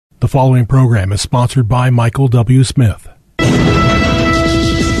following program is sponsored by Michael W. Smith. The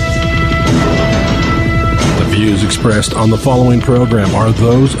views expressed on the following program are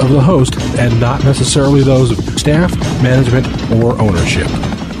those of the host and not necessarily those of staff, management, or ownership.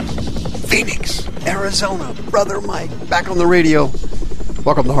 Phoenix, Arizona, Brother Mike, back on the radio.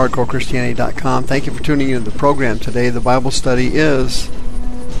 Welcome to HardcoreChristianity.com. Thank you for tuning into the program today. The Bible study is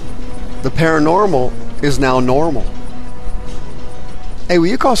The Paranormal is Now Normal. Hey, will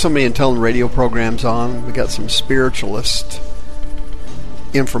you call somebody and tell them radio program's on? We got some spiritualist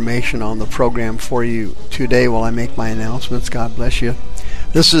information on the program for you today while I make my announcements. God bless you.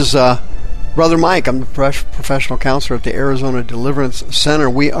 This is Brother Mike. I'm the professional counselor at the Arizona Deliverance Center.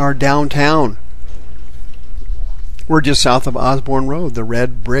 We are downtown. We're just south of Osborne Road, the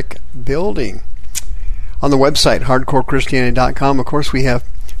red brick building. On the website, hardcorechristianity.com, of course, we have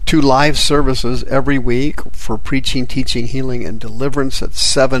 2 live services every week for preaching, teaching, healing, and deliverance at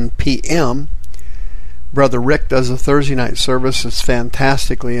 7 p.m. Brother Rick does a Thursday night service. It's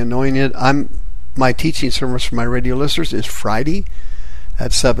fantastically anointed. My teaching service for my radio listeners is Friday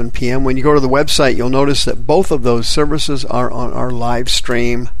at 7 p.m. When you go to the website, you'll notice that both of those services are on our live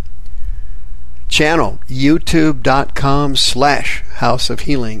stream channel, youtube.com/House of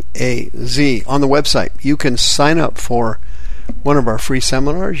Healing AZ. On the website, you can sign up for one of our free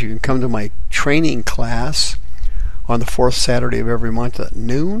seminars. You can come to my training class on the 4th Saturday of every month at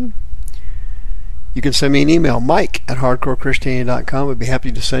noon. You can send me an email, mike@hardcorechristianity.com. I'd be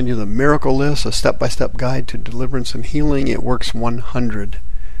happy to send you the miracle list, a step-by-step guide to deliverance and healing. It works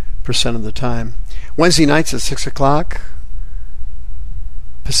 100% of the time. Wednesday nights at 6 o'clock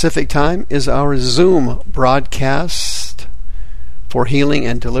Pacific time is our Zoom broadcast for healing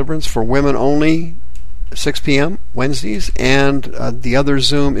and deliverance for women only, 6 p.m. Wednesdays, and the other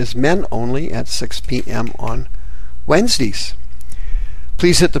Zoom is men only at 6 p.m. on Wednesdays.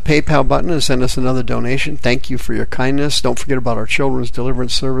 Please hit the PayPal button and send us another donation. Thank you for your kindness. Don't forget about our children's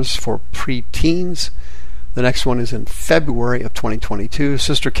deliverance service for preteens. The next one is in February of 2022.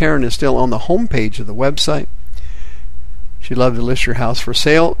 Sister Karen is still on the homepage of the website. She'd love to list your house for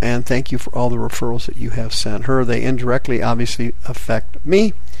sale, and thank you for all the referrals that you have sent her. They indirectly obviously affect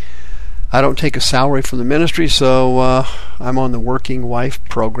me. I don't take a salary from the ministry, so I'm on the Working Wife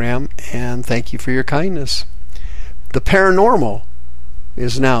program, and thank you for your kindness. The paranormal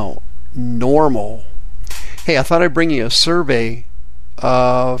is now normal. Hey, I thought I'd bring you a survey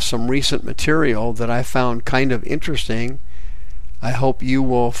of some recent material that I found kind of interesting. I hope you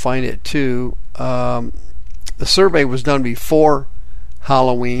will find it too. The survey was done before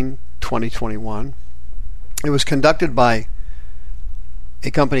Halloween 2021. It was conducted by a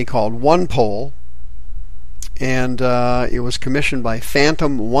company called OnePoll, and it was commissioned by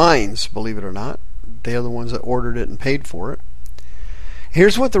Phantom Wines, believe it or not. They are the ones that ordered it and paid for it.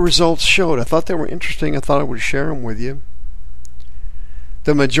 Here's what the results showed. I thought they were interesting. I thought I would share them with you.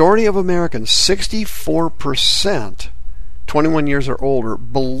 The majority of Americans, 64%, 21 years or older,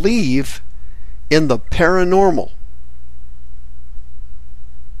 believe in the paranormal.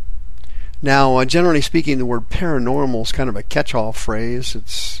 Now, generally speaking, the word paranormal is kind of a catch-all phrase.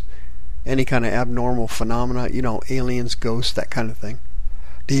 It's any kind of abnormal phenomena, aliens, ghosts, that kind of thing.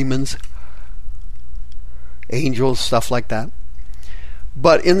 Demons, angels, stuff like that.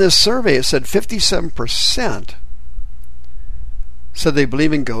 But in this survey, it said 57% said they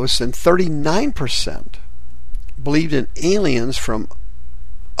believe in ghosts, and 39% believed in aliens from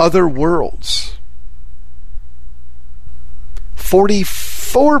other worlds.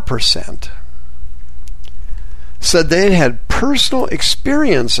 44% said they had personal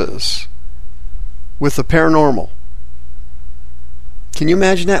experiences with the paranormal. Can you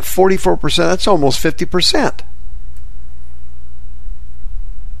imagine that? 44%? That's almost 50%.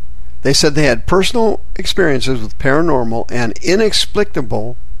 They said they had personal experiences with paranormal and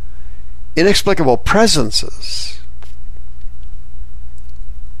inexplicable presences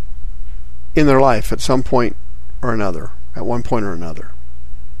in their life at some point or another, at one point or another.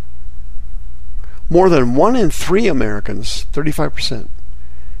 More than 1 in 3 Americans, 35%,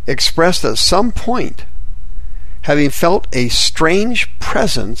 expressed at some point having felt a strange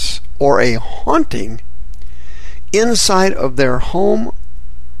presence or a haunting inside of their home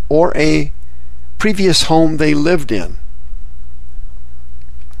or a previous home they lived in.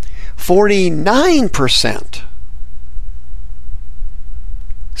 49%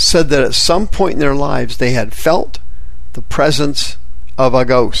 said that at some point in their lives they had felt the presence of a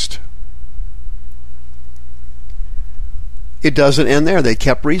ghost. It doesn't end there. They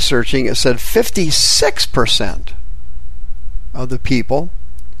kept researching. It said 56% of the people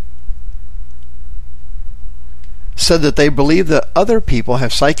said that they believe that other people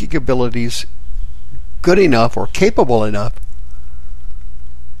have psychic abilities good enough or capable enough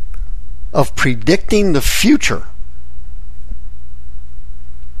of predicting the future.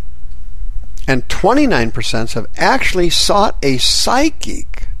 And 29% have actually sought a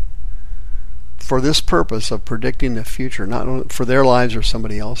psychic for this purpose of predicting the future, not for their lives or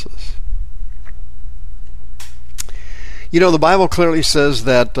somebody else's. You know, the Bible clearly says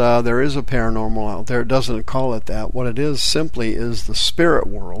that there is a paranormal out there. It doesn't call it that. What it is simply is the spirit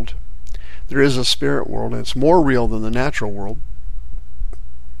world. There is a spirit world, and it's more real than the natural world.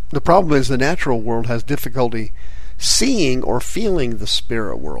 The problem is the natural world has difficulty seeing or feeling the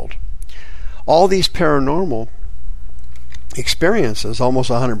spirit world. All these paranormal experiences, almost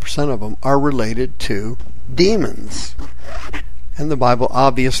 100% of them, are related to demons. And the Bible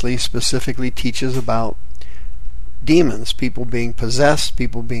obviously specifically teaches about demons, people being possessed,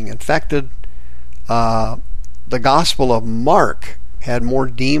 people being infected. The Gospel of Mark had more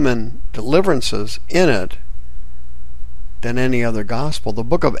demon deliverances in it than any other gospel. The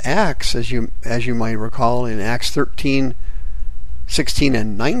book of Acts, as you might recall, in Acts 13, 16,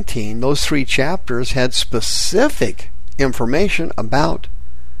 and 19, those 3 chapters had specific information about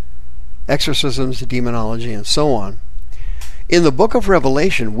exorcisms, demonology, and so on. In the book of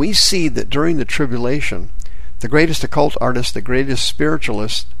Revelation, we see that during the tribulation, the greatest occult artist, the greatest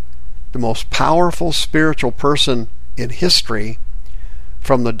spiritualist, the most powerful spiritual person in history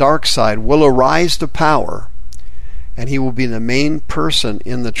from the dark side will arise to power, and he will be the main person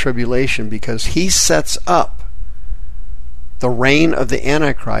in the tribulation because he sets up the reign of the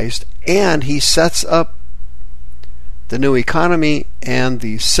Antichrist, and he sets up the new economy and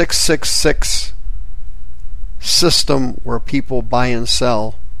the 666 system where people buy and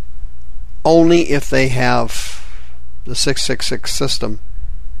sell only if they have the 666 system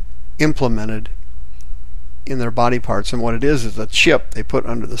implemented in their body parts. And what it is a chip they put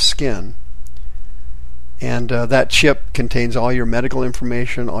under the skin. And that chip contains all your medical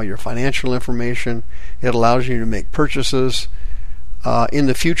information, all your financial information. It allows you to make purchases. In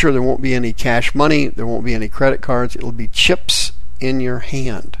the future, there won't be any cash money. There won't be any credit cards. It will be chips in your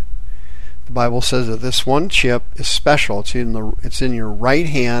hand. The Bible says that this one chip is special. It's in your right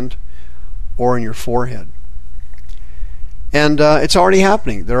hand or in your forehead. And it's already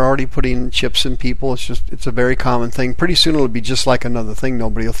happening. They're already putting chips in people. It's a very common thing. Pretty soon it'll be just like another thing.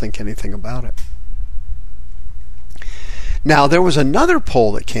 Nobody will think anything about it. Now, there was another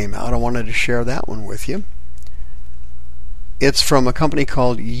poll that came out. I wanted to share that one with you. It's from a company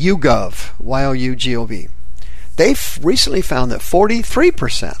called YouGov, Y-O-U-G-O-V. They've recently found that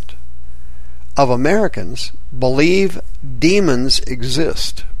 43% of Americans believe demons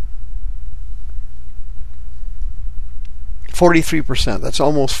exist. 43%. That's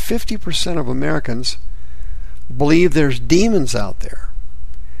almost 50% of Americans believe there's demons out there.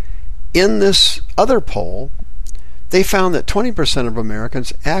 In this other poll, they found that 20% of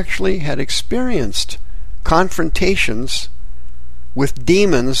Americans actually had experienced confrontations with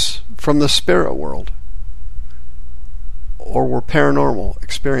demons from the spirit world, or were paranormal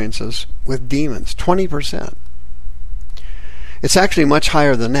experiences with demons. 20%. It's actually much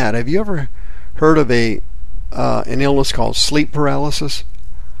higher than that. Have you ever heard of an illness called sleep paralysis?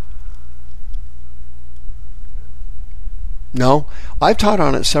 No? I've taught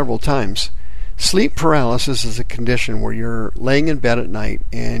on it several times. Sleep paralysis is a condition where you're laying in bed at night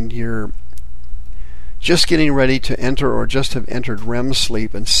and you're just getting ready to enter or just have entered REM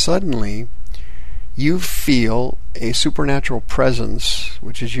sleep, and suddenly you feel a supernatural presence,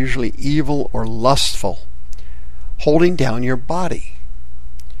 which is usually evil or lustful, holding down your body.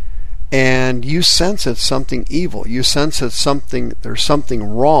 And you sense it's something evil. You sense it's there's something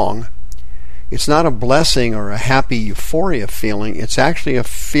wrong. It's not a blessing or a happy euphoria feeling. It's actually a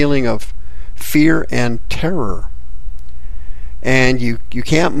feeling of fear and terror. And you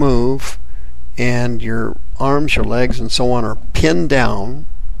can't move, and your arms, your legs, and so on are pinned down.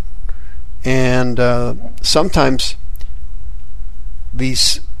 And sometimes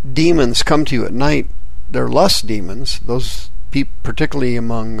these demons come to you at night. They're lust demons. Those people, particularly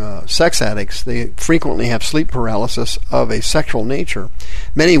among sex addicts, they frequently have sleep paralysis of a sexual nature.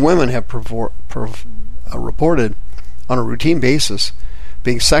 Many women have reported on a routine basis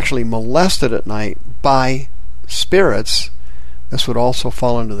being sexually molested at night by spirits. This would also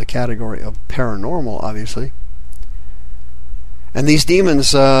fall into the category of paranormal, obviously. And these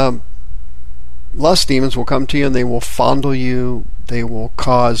demons, lust demons, will come to you and they will fondle you. They will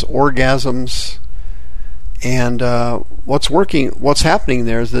cause orgasms. And what's happening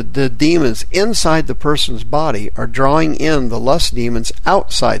there is that the demons inside the person's body are drawing in the lust demons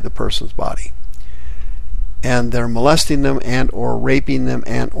outside the person's body. and they're molesting them and or raping them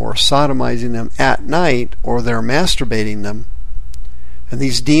and or sodomizing them at night, or they're masturbating them. And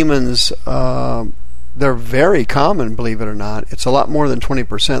these demons, they're very common, believe it or not. It's a lot more than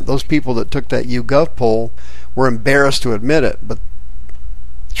 20%. Those people that took that YouGov poll were embarrassed to admit it, but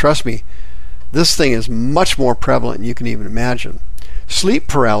trust me, this thing is much more prevalent than you can even imagine. Sleep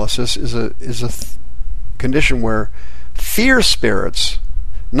paralysis is a condition where fear spirits,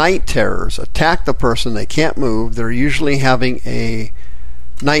 night terrors, attack the person. They can't move. They're usually having a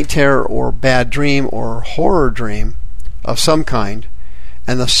night terror or bad dream or horror dream of some kind,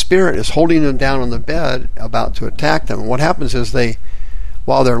 and the spirit is holding them down on the bed about to attack them. And what happens is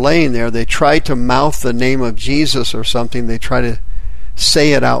while they're laying there, they try to mouth the name of Jesus or something. They try to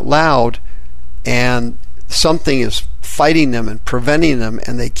say it out loud, and something is fighting them and preventing them,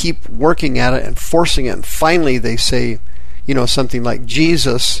 and they keep working at it and forcing it, and finally they say, something like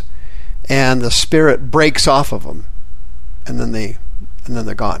Jesus, and the spirit breaks off of them, and then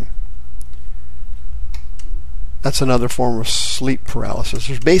they're gone. That's another form of sleep paralysis.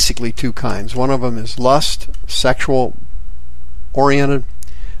 There's basically two kinds. One of them is lust, sexual oriented.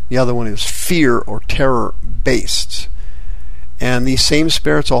 The other one is fear or terror based. And these same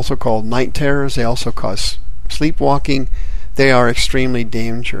spirits, also called night terrors, they also cause sleepwalking. They are extremely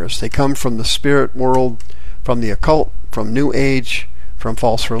dangerous. They come from the spirit world, from the occult, from New Age, from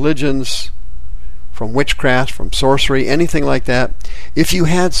false religions, from witchcraft, from sorcery, anything like that. If you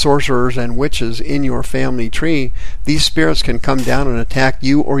had sorcerers and witches in your family tree, these spirits can come down and attack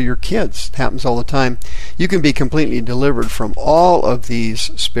you or your kids. It happens all the time. You can be completely delivered from all of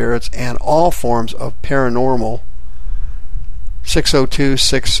these spirits and all forms of paranormal.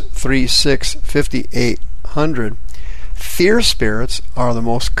 602-636-5800. Fear spirits are the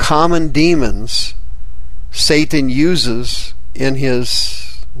most common demons Satan uses in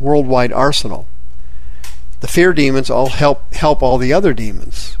his worldwide arsenal. The fear demons all help all the other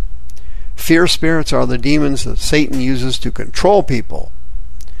demons. Fear spirits are the demons that Satan uses to control people.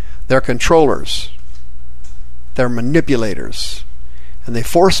 They're controllers. They're manipulators. And they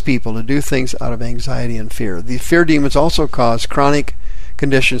force people to do things out of anxiety and fear. The fear demons also cause chronic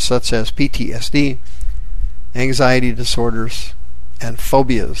conditions such as PTSD, anxiety disorders, and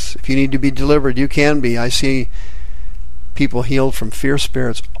phobias. If you need to be delivered, you can be. I see people healed from fear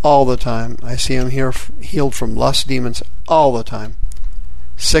spirits all the time. I see them here healed from lust demons all the time.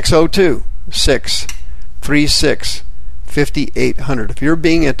 602-636-5800. If you're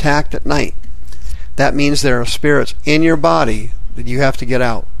being attacked at night, that means there are spirits in your body that you have to get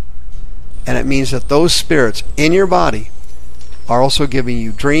out. And it means that those spirits in your body are also giving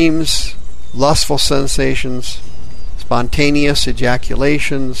you dreams, lustful sensations, spontaneous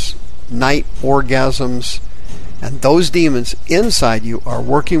ejaculations, night orgasms, and those demons inside you are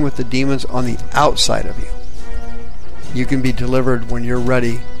working with the demons on the outside of you. You can be delivered when you're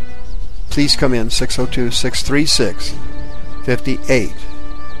ready. Please come in,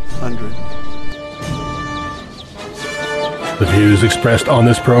 602-636-5800. The views expressed on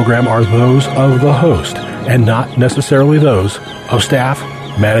this program are those of the host and not necessarily those of staff,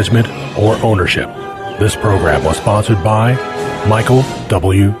 management, or ownership. This program was sponsored by Michael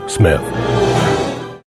W. Smith.